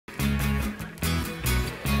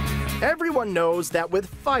Everyone knows that with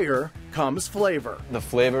fire comes flavor. The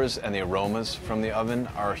flavors and the aromas from the oven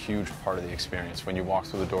are a huge part of the experience. When you walk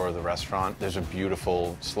through the door of the restaurant, there's a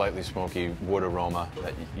beautiful, slightly smoky wood aroma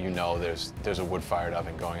that you know there's a wood-fired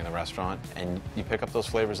oven going in the restaurant, and you pick up those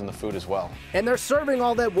flavors in the food as well. And they're serving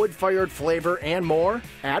all that wood-fired flavor and more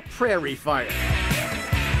at Prairie Fire.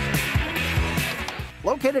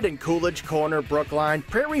 Located in Coolidge Corner, Brookline,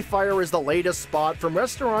 Prairie Fire is the latest spot from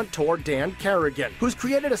restaurateur Dan Kerrigan, who's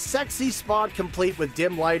created a sexy spot complete with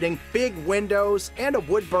dim lighting, big windows, and a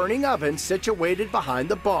wood-burning oven situated behind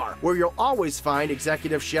the bar, where you'll always find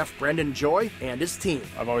executive chef Brendan Joy and his team.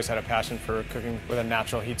 I've always had a passion for cooking with a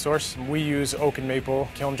natural heat source. We use oak and maple,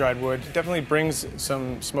 kiln-dried wood. It definitely brings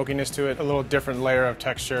some smokiness to it, a little different layer of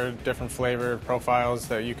texture, different flavor profiles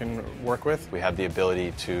that you can work with. We have the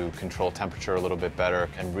ability to control temperature a little bit better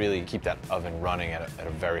and really keep that oven running at a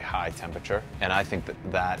very high temperature. And I think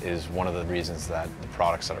that is one of the reasons that the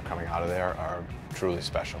products that are coming out of there are truly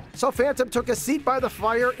special. So Phantom took a seat by the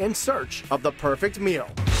fire in search of the perfect meal.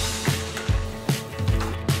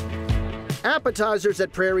 Appetizers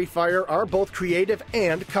at Prairie Fire are both creative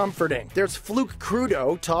and comforting. There's fluke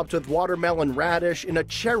crudo topped with watermelon radish in a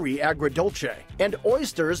cherry agrodolce, and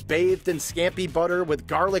oysters bathed in scampi butter with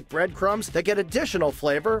garlic breadcrumbs that get additional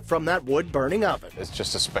flavor from that wood-burning oven. It's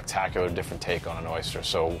just a spectacular different take on an oyster.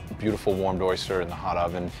 So beautiful warmed oyster in the hot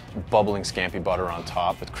oven, bubbling scampi butter on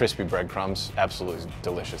top with crispy breadcrumbs. Absolutely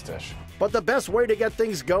delicious dish. But the best way to get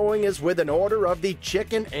things going is with an order of the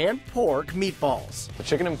chicken and pork meatballs. The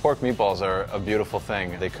chicken and pork meatballs are a beautiful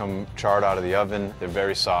thing. They come charred out of the oven. They're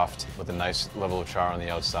very soft with a nice level of char on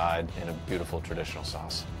the outside and a beautiful traditional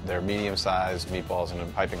sauce. They're medium-sized meatballs in a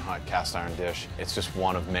piping hot cast iron dish. It's just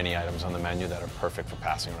one of many items on the menu that are perfect for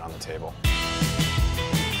passing around the table.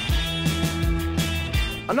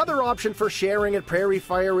 Another option for sharing at Prairie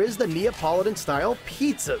Fire is the Neapolitan-style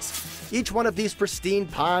pizzas. Each one of these pristine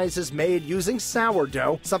pies is made using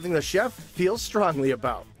sourdough, something the chef feels strongly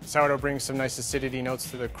about. Sourdough brings some nice acidity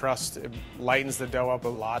notes to the crust. It lightens the dough up a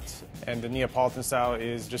lot, and the Neapolitan style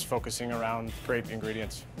is just focusing around great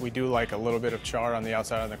ingredients. We do like a little bit of char on the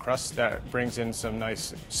outside of the crust that brings in some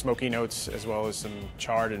nice smoky notes as well as some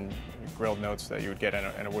charred and grilled notes that you would get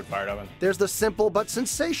in a wood-fired oven. There's the simple but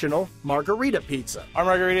sensational margarita pizza. Our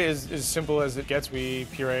margarita is as simple as it gets. We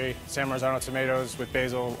puree San Marzano tomatoes with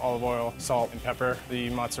basil, olive oil, salt, and pepper. The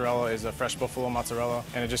mozzarella is a fresh buffalo mozzarella,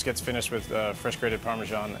 and it just gets finished with fresh grated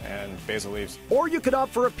Parmesan and basil leaves. Or you could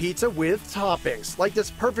opt for a pizza with toppings, like this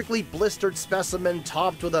perfectly blistered specimen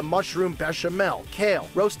topped with a mushroom bechamel, kale,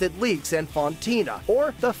 roasted leeks, and fontina,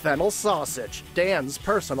 or the fennel sausage, Dan's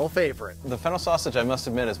personal favorite. The fennel sausage, I must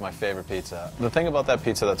admit, is my favorite pizza. The thing about that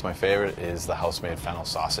pizza that's my favorite is the house-made fennel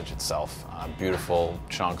sausage itself. Beautiful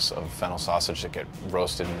chunks of fennel sausage that get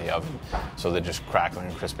roasted in the oven, so they're just crackling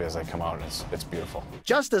and crispy as they come out, and it's beautiful.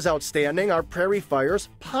 Just as outstanding are Prairie Fire's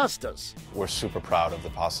pastas. We're super proud of the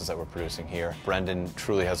pastas that we're producing here. Brendan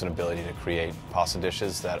truly has an ability to create pasta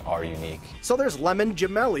dishes that are unique. So there's lemon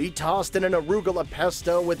gemelli tossed in an arugula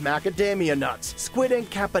pesto with macadamia nuts, squid and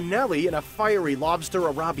caponelli in a fiery lobster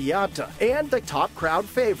arrabbiata, and the top crowd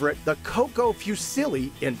favorite, the coco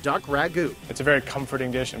fusilli in duck ragu. It's a very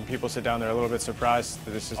comforting dish, and people sit down there a little bit surprised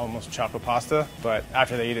that this is almost chocolate pasta, but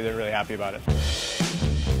after they eat it, they're really happy about it.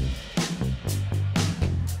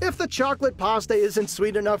 If the chocolate pasta isn't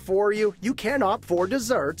sweet enough for you, you can opt for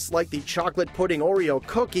desserts like the chocolate pudding Oreo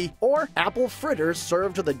cookie or apple fritters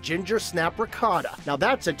served with a ginger snap ricotta. Now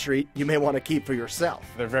that's a treat you may want to keep for yourself.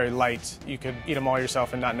 They're very light. You could eat them all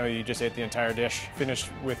yourself and not know you just ate the entire dish. Finished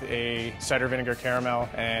with a cider vinegar caramel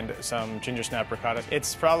and some ginger snap ricotta.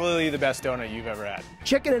 It's probably the best donut you've ever had.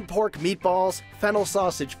 Chicken and pork meatballs, fennel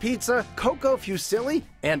sausage pizza, coco fusilli,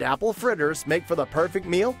 and apple fritters make for the perfect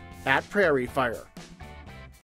meal at Prairie Fire.